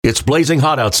It's blazing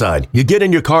hot outside. You get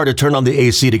in your car to turn on the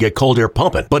AC to get cold air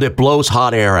pumping, but it blows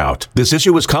hot air out. This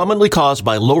issue is commonly caused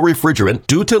by low refrigerant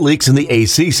due to leaks in the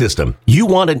AC system. You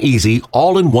want an easy,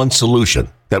 all-in-one solution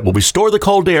that will restore the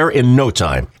cold air in no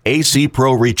time. AC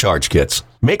Pro Recharge Kits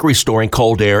make restoring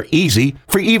cold air easy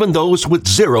for even those with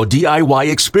zero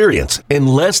DIY experience in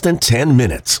less than 10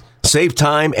 minutes. Save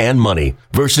time and money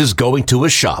versus going to a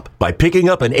shop by picking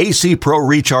up an AC Pro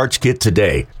Recharge Kit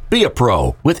today. Be a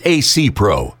pro with AC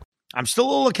Pro. I'm still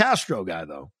a little Castro guy,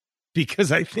 though,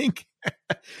 because I think,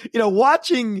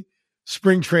 watching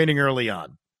spring training early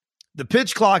on, the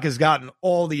pitch clock has gotten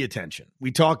all the attention.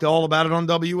 We talked all about it on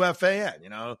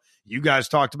WFAN. You guys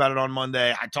talked about it on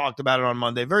Monday. I talked about it on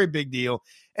Monday. Very big deal.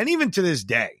 And even to this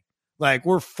day, like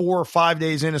we're 4 or 5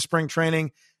 days into spring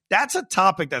training, that's a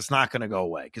topic that's not going to go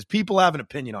away because people have an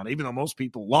opinion on it, even though most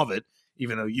people love it,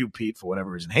 even though you, Pete, for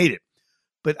whatever reason, hate it.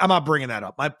 But I'm not bringing that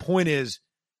up. My point is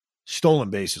stolen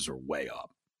bases are way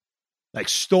up. Like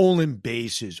stolen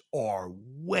bases are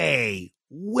way,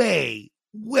 way,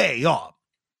 way up.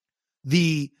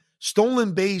 The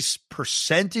stolen base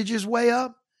percentage is way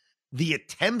up. The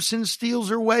attempts and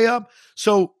steals are way up.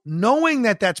 So knowing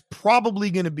that that's probably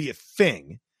going to be a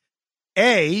thing,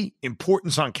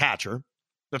 importance on catcher.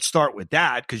 Let's start with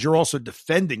that because you're also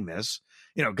defending this.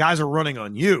 Guys are running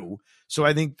on you. So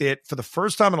I think that for the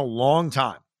first time in a long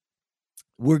time,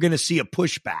 we're going to see a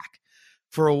pushback.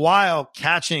 For a while,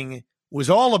 catching was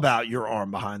all about your arm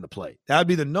behind the plate. That would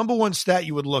be the number one stat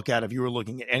you would look at if you were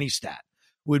looking at any stat,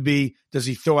 would be, does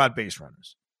he throw out base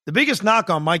runners? The biggest knock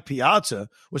on Mike Piazza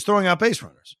was throwing out base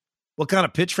runners. What kind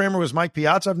of pitch framer was Mike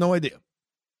Piazza? I have no idea.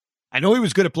 I know he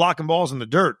was good at blocking balls in the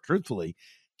dirt, truthfully.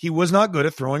 He was not good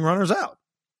at throwing runners out.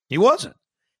 He wasn't.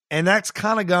 And that's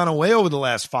kind of gone away over the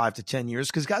last 5 to 10 years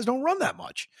because guys don't run that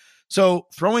much. So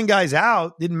throwing guys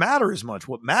out didn't matter as much.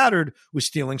 What mattered was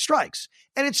stealing strikes.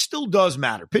 And it still does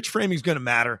matter. Pitch framing is going to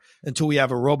matter until we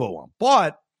have a robo on.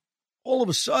 But all of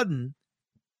a sudden,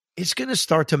 it's going to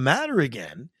start to matter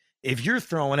again if you're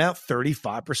throwing out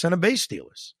 35% of base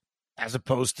stealers as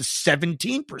opposed to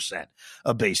 17%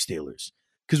 of base stealers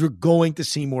because we're going to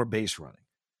see more base running.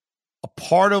 A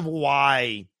part of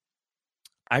why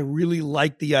I really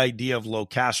like the idea of Lo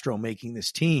Castro making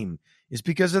this team is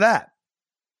because of that.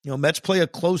 Mets play a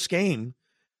close game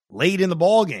late in the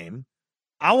ball game.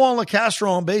 I want Lo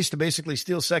Castro on base to basically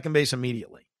steal second base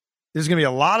immediately. There's going to be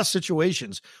a lot of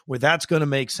situations where that's going to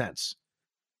make sense.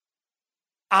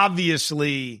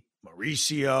 Obviously,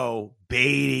 Mauricio,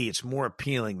 Beatty, it's more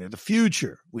appealing. They're the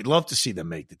future. We'd love to see them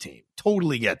make the team.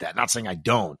 Totally get that. Not saying I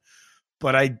don't.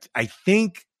 But I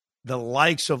think the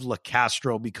likes of Lo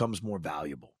Castro becomes more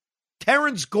valuable.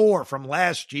 Terrence Gore from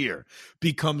last year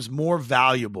becomes more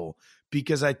valuable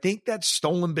because I think that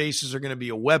stolen bases are going to be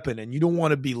a weapon, and you don't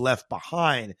want to be left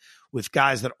behind with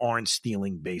guys that aren't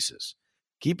stealing bases.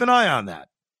 Keep an eye on that.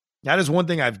 That is one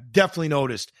thing I've definitely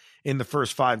noticed in the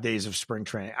first 5 days of spring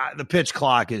training. The pitch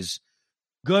clock is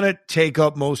going to take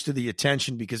up most of the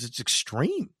attention because it's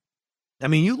extreme. I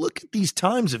mean, you look at these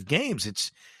times of games,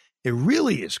 it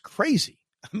really is crazy.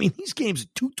 I mean, these games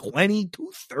at 220,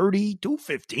 230,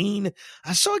 215.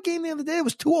 I saw a game the other day. It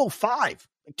was 205.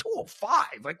 Like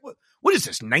 205. Like, what is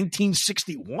this,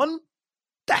 1961?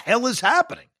 The hell is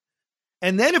happening?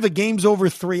 And then if a game's over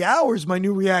 3 hours, my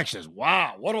new reaction is,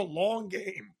 wow, what a long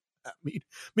game.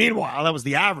 Meanwhile, that was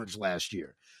the average last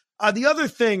year. The other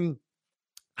thing,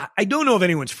 I don't know if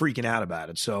anyone's freaking out about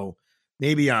it, so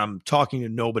maybe I'm talking to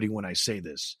nobody when I say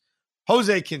this.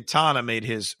 Jose Quintana made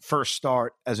his first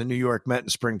start as a New York Met in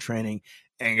spring training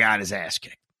and got his ass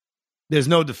kicked. There's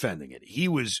no defending it. He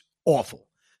was awful.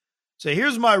 So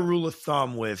here's my rule of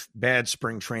thumb with bad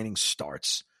spring training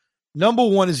starts. Number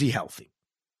one, is he healthy?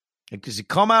 Does he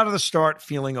come out of the start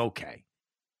feeling okay?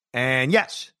 And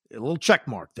yes, a little check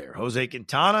mark there. Jose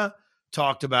Quintana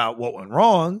talked about what went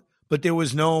wrong, but there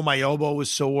was no, my elbow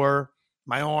was sore,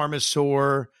 my arm is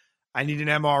sore, I need an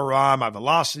MRI, my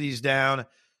velocity's down.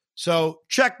 So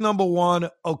check number one,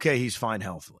 okay, he's fine,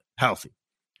 healthy.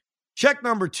 Check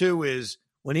number two is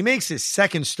when he makes his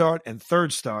second start and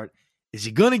third start, is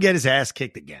he going to get his ass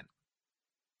kicked again?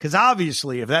 Because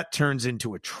obviously, if that turns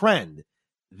into a trend,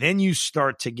 then you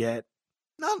start to get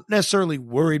not necessarily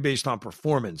worried based on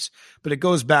performance, but it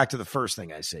goes back to the first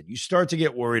thing I said. You start to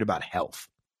get worried about health.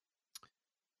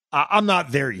 I'm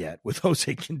not there yet with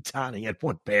Jose Quintana. He had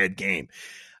one bad game.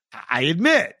 I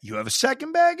admit, you have a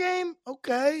second bad game,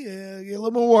 okay, you're a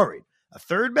little more worried. A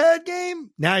third bad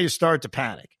game, now you start to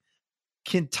panic.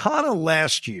 Quintana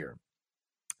last year,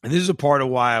 and this is a part of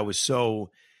why I was so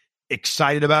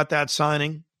excited about that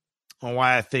signing, and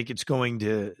why I think it's going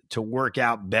to work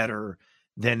out better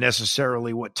than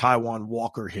necessarily what Taijuan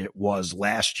Walker hit was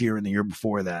last year and the year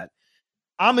before that.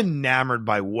 I'm enamored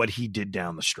by what he did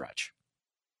down the stretch.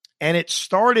 And it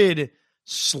started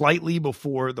slightly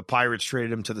before the Pirates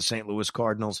traded him to the St. Louis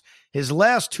Cardinals. His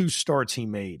last 2 starts he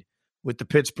made with the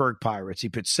Pittsburgh Pirates, he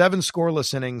pitched 7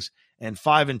 scoreless innings and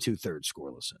 5 2/3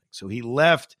 scoreless innings. So he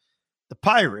left the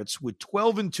Pirates with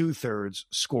 12 2/3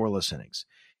 scoreless innings.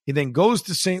 He then goes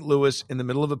to St. Louis in the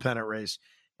middle of a pennant race.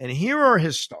 And here are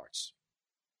his starts.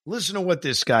 Listen to what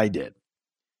this guy did.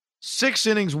 6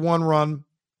 innings, 1 run.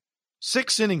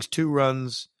 6 innings, 2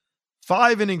 runs.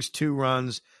 5 innings, 2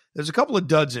 runs. There's a couple of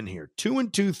duds in here. 2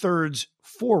 2/3,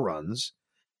 4 runs.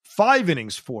 5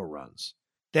 innings, 4 runs.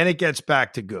 Then it gets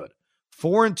back to good.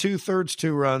 4 2/3,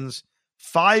 2 runs.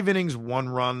 5 innings, 1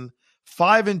 run.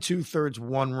 5 2/3,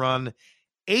 1 run.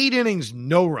 8 innings,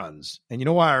 no runs. And you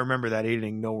know why I remember that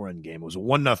 8-inning no-run game? It was a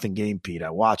 1-0 game, Pete. I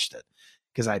watched it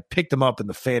because I picked him up in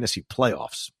the fantasy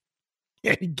playoffs.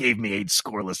 And he gave me 8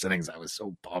 scoreless innings. I was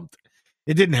so pumped.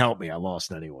 It didn't help me. I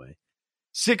lost anyway.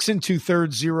 6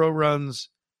 2/3, 0 runs.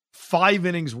 5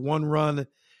 innings, 1 run,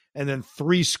 and then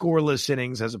 3 scoreless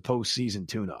innings as a postseason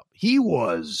tune-up. He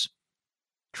was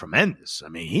tremendous. I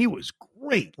mean, he was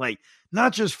great. Like,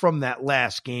 not just from that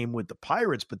last game with the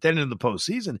Pirates, but then in the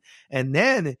postseason. And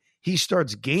then he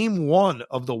starts game 1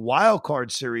 of the wild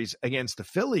card series against the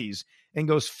Phillies and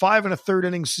goes 5 1/3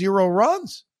 innings, 0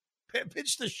 runs.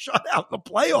 Pitched a shutout in the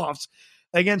playoffs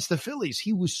against the Phillies.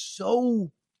 He was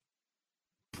so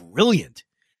brilliant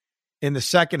in the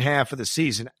second half of the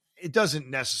season. It doesn't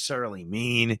necessarily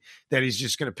mean that he's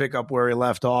just going to pick up where he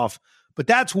left off, but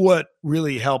that's what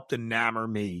really helped enamor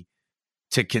me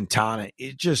to Quintana.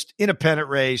 It just, in a pennant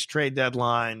race, trade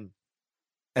deadline,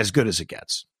 as good as it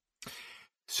gets.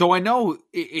 So I know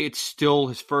it's still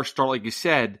his first start, like you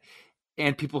said,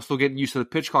 and people still getting used to the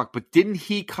pitch clock, but didn't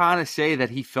he kind of say that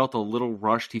he felt a little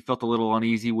rushed? He felt a little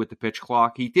uneasy with the pitch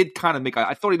clock. He did kind of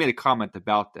I thought he made a comment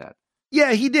about that.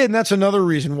 Yeah, he did, and that's another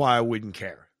reason why I wouldn't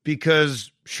care.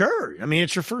 Because, sure, I mean,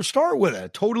 it's your first start with it. I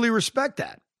totally respect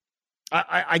that.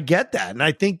 I get that. And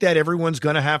I think that everyone's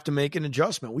going to have to make an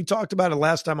adjustment. We talked about it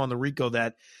last time on the Rico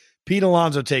that Pete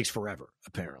Alonso takes forever,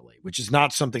 apparently, which is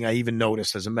not something I even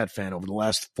noticed as a Met fan over the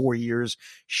last 4 years.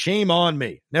 Shame on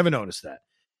me. Never noticed that.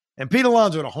 And Pete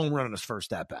Alonso had a home run on his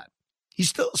first at-bat.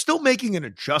 He's still making an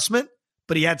adjustment,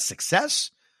 but he had success.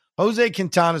 Jose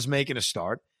Quintana's making a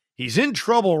start. He's in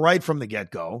trouble right from the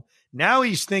get-go. Now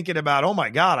he's thinking about, oh, my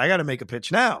God, I got to make a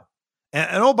pitch now.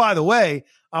 And oh, by the way,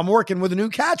 I'm working with a new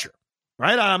catcher,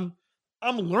 right?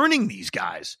 I'm learning these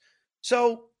guys.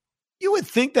 So you would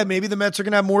think that maybe the Mets are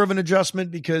going to have more of an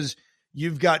adjustment because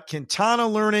you've got Quintana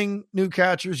learning new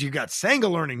catchers. You've got Senga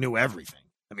learning new everything.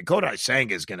 I mean, Kodai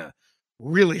Senga is going to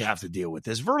really have to deal with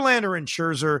this. Verlander and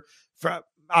Scherzer,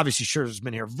 obviously Scherzer's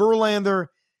been here. Verlander,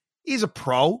 he's a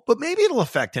pro, but maybe it'll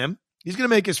affect him. He's going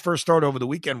to make his first start over the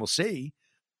weekend. We'll see.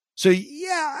 So,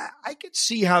 yeah, I could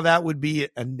see how that would be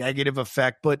a negative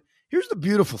effect. But here's the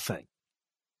beautiful thing.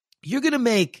 You're going to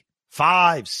make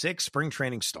 5, 6 spring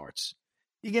training starts.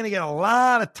 You're going to get a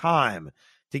lot of time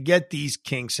to get these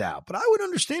kinks out. But I would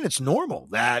understand it's normal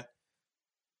that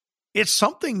it's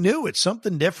something new. It's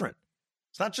something different.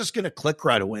 It's not just going to click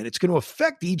right away. It's going to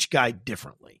affect each guy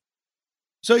differently.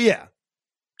 So, yeah,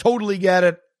 totally get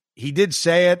it. He did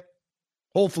say it.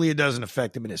 Hopefully it doesn't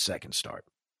affect him in his second start.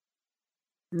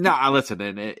 No, listen,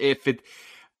 and if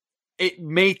it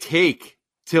may take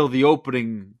till the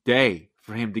opening day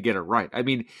for him to get it right. I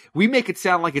mean, we make it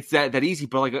sound like it's that easy,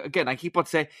 but like again, I keep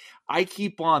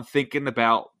on thinking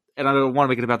about, and I don't want to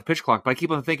make it about the pitch clock, but I keep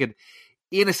on thinking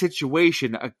in a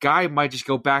situation, a guy might just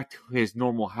go back to his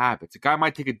normal habits. A guy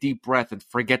might take a deep breath and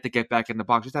forget to get back in the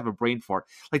box, just have a brain fart.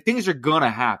 Like things are gonna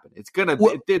happen.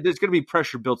 There's gonna be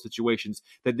pressure built situations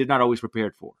that they're not always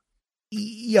prepared for.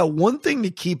 Yeah, one thing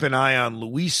to keep an eye on,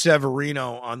 Luis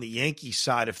Severino on the Yankee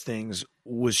side of things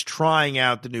was trying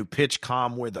out the new pitch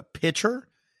comm where the pitcher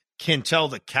can tell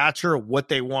the catcher what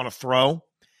they want to throw.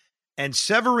 And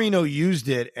Severino used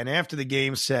it, and after the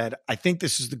game said, I think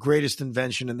this is the greatest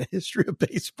invention in the history of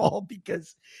baseball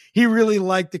because he really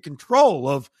liked the control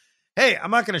of, hey,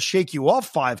 I'm not going to shake you off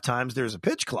 5 times. There's a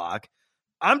pitch clock.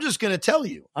 I'm just going to tell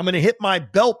you. I'm going to hit my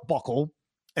belt buckle,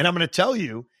 and I'm going to tell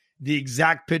you the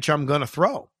exact pitch I'm going to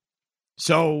throw.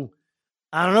 So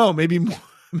I don't know, maybe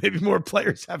more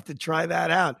players have to try that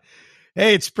out.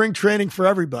 Hey, it's spring training for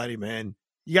everybody, man.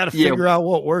 You got to figure out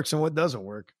what works and what doesn't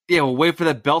work. Yeah, well, wait for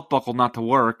the belt buckle not to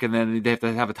work, and then they have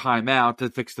to have a timeout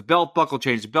to fix the belt buckle,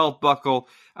 change the belt buckle.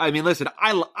 I mean, listen,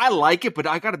 I like it, but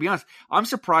I got to be honest. I'm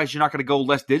surprised you're not going to go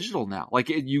less digital now. Like,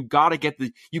 you got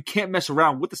to you can't mess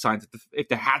around with the signs. If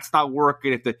the hat's not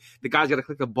working, if the guy's got to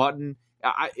click the button,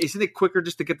 Isn't it quicker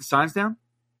just to get the signs down?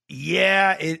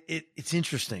 Yeah, it's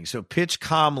interesting. So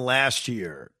PitchCom last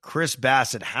year, Chris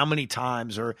Bassett, how many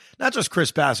times, or not just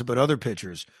Chris Bassett, but other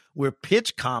pitchers, where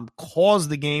PitchCom caused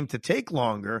the game to take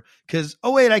longer because,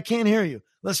 oh, wait, I can't hear you.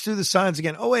 Let's do the signs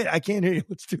again. Oh, wait, I can't hear you.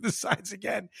 Let's do the signs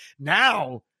again.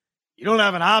 Now, you don't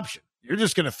have an option. You're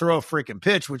just going to throw a freaking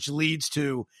pitch, which leads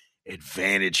to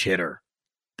advantage hitter.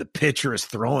 The pitcher is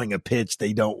throwing a pitch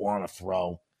they don't want to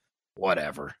throw.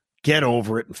 Whatever. Get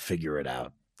over it and figure it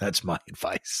out. That's my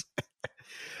advice.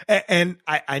 And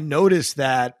I noticed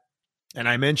that, and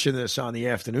I mentioned this on the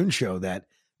afternoon show, that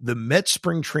the Mets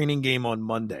spring training game on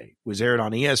Monday was aired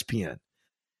on ESPN,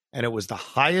 and it was the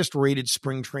highest rated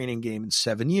spring training game in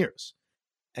 7 years.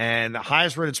 And the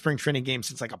highest rated spring training game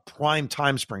since like a prime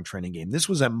time spring training game. This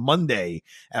was a Monday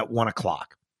at 1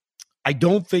 o'clock. I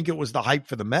don't think it was the hype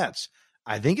for the Mets.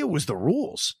 I think it was the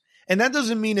rules. And that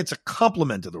doesn't mean it's a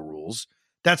compliment to the rules.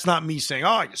 That's not me saying,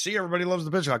 oh, you see, everybody loves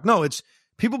the pitch clock. No, it's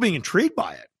people being intrigued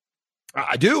by it.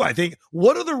 I do. I think,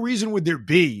 what other reason would there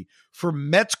be for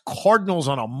Mets Cardinals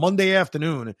on a Monday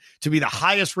afternoon to be the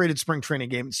highest rated spring training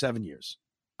game in 7 years?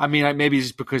 I mean, maybe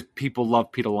it's because people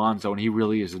love Pete Alonso and he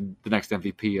really is the next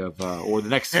MVP of, or the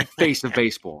next face of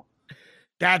baseball.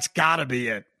 That's got to be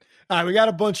it. All right, we got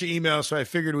a bunch of emails, so I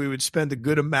figured we would spend a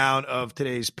good amount of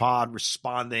today's pod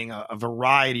responding a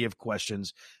variety of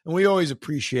questions. And we always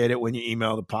appreciate it when you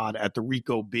email the pod at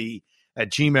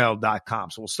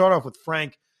thericob@gmail.com. So we'll start off with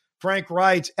Frank. Frank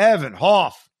writes, Evan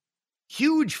Hoff,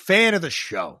 huge fan of the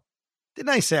show. Didn't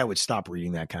I say I would stop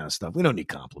reading that kind of stuff? We don't need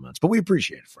compliments, but we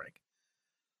appreciate it, Frank.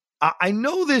 I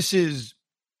know this is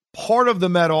part of the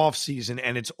Met offseason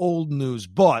and it's old news,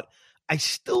 but I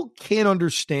still can't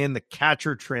understand the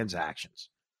catcher transactions.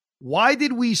 Why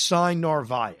did we sign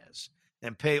Narvaez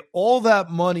and pay all that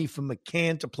money for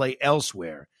McCann to play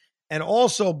elsewhere and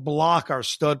also block our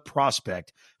stud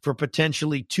prospect for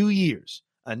potentially 2 years,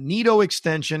 a Nito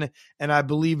extension, and I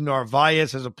believe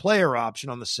Narvaez has a player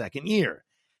option on the second year?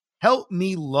 Help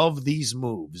me love these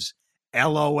moves.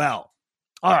 LOL. All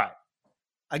right.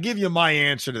 I'll give you my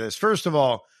answer to this. First of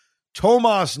all,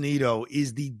 Tomas Nito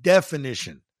is the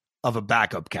definition of a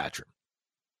backup catcher.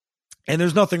 And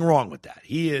there's nothing wrong with that.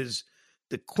 He is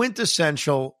the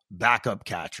quintessential backup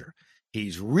catcher.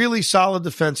 He's really solid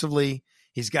defensively.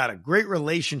 He's got a great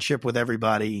relationship with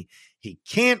everybody. He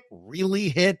can't really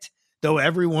hit, though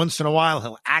every once in a while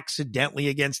he'll accidentally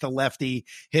against a lefty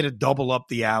hit a double up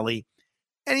the alley.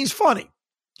 And he's funny.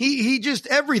 He just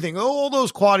everything. All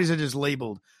those qualities are just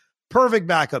labeled perfect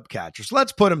backup catcher. So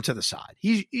let's put him to the side.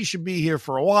 He should be here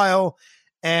for a while.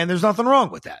 And there's nothing wrong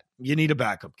with that. You need a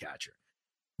backup catcher.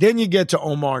 Then you get to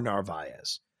Omar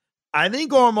Narvaez. I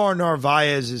think Omar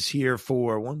Narvaez is here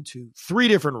for 3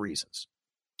 different reasons.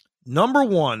 Number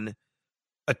one,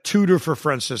 a tutor for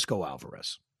Francisco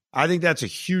Alvarez. I think that's a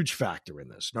huge factor in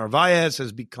this. Narvaez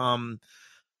has become,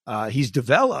 he's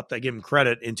developed, I give him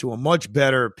credit, into a much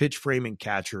better pitch framing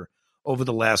catcher over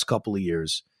the last couple of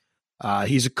years.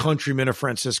 He's a countryman of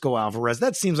Francisco Alvarez.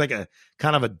 That seems like a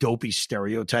kind of a dopey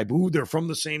stereotype. Ooh, they're from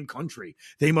the same country.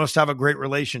 They must have a great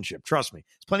relationship. Trust me.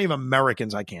 There's plenty of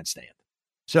Americans I can't stand.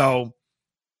 So,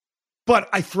 but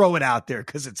I throw it out there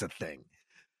because it's a thing.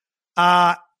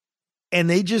 And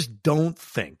they just don't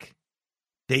think.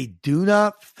 They do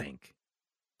not think,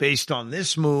 based on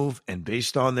this move and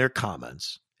based on their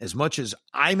comments, as much as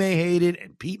I may hate it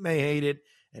and Pete may hate it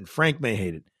and Frank may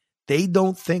hate it, they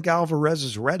don't think Alvarez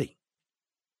is ready.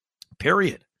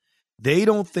 Period. They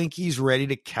don't think he's ready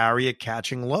to carry a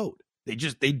catching load.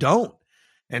 They don't.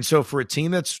 And so for a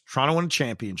team that's trying to win a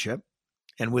championship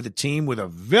and with a team with a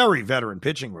very veteran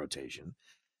pitching rotation,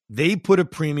 they put a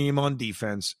premium on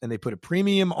defense and they put a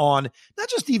premium on not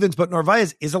just defense, but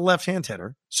Narvaez is a left-hand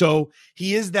hitter. So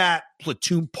he is that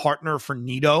platoon partner for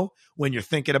Nito when you're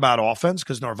thinking about offense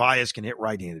because Narvaez can hit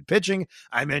right-handed pitching.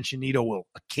 I mentioned Nito will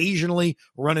occasionally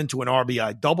run into an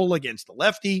RBI double against the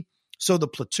lefty. So the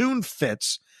platoon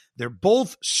fits. They're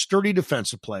both sturdy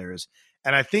defensive players.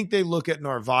 And I think they look at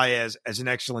Narvaez as an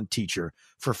excellent teacher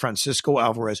for Francisco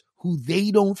Alvarez, who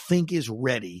they don't think is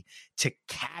ready to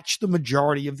catch the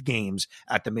majority of games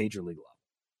at the major league level.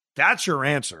 That's your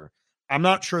answer. I'm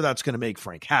not sure that's going to make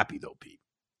Frank happy, though, Pete.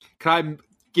 Can I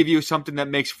give you something that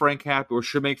makes Frank happy or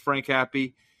should make Frank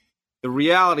happy? The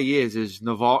reality is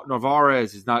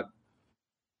Narvaez is not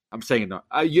 – I'm saying no.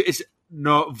 It's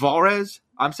Narvaez.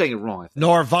 I'm saying it wrong.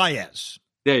 Narvaez.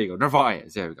 There you go.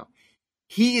 Narvaez. There we go.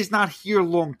 He is not here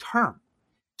long term.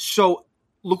 So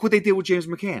look what they did with James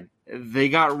McCann. They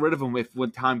got rid of him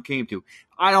when time came to.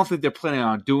 I don't think they're planning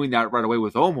on doing that right away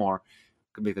with Omar.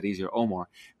 Could make that easier, Omar.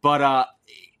 But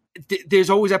there's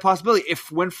always that possibility.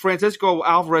 If when Francisco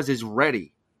Alvarez is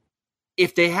ready,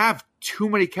 if they have too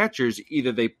many catchers,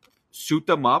 either they suit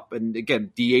them up, and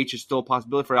again, DH is still a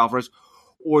possibility for Alvarez,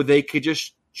 or they could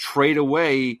just trade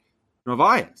away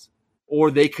Narvaez, or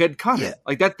they could cut him.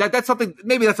 Like that's something.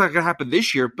 Maybe that's not going to happen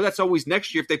this year, but that's always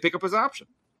next year if they pick up his option.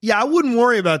 Yeah, I wouldn't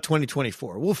worry about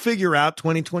 2024. We'll figure out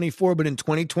 2024, but in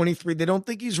 2023, they don't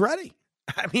think he's ready.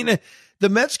 I mean, the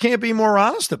Mets can't be more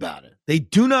honest about it. They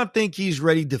do not think he's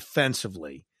ready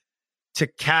defensively to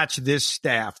catch this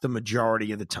staff the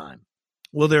majority of the time.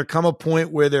 Will there come a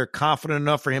point where they're confident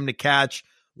enough for him to catch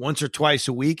once or twice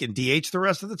a week and DH the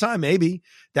rest of the time? Maybe.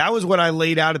 That was what I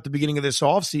laid out at the beginning of this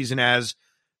offseason as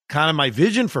kind of my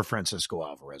vision for Francisco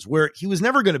Alvarez, where he was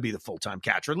never going to be the full-time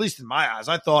catcher, at least in my eyes.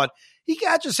 I thought he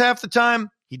catches half the time,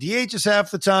 he DHs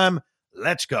half the time,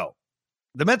 let's go.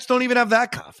 The Mets don't even have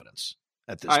that confidence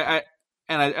at this point.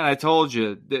 I told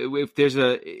you, if there's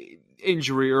a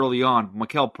injury early on,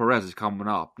 Miguel Perez is coming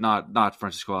up, not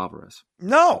Francisco Alvarez.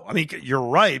 No, I mean, you're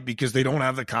right, because they don't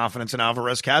have the confidence in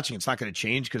Alvarez catching. It's not going to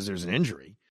change because there's an injury.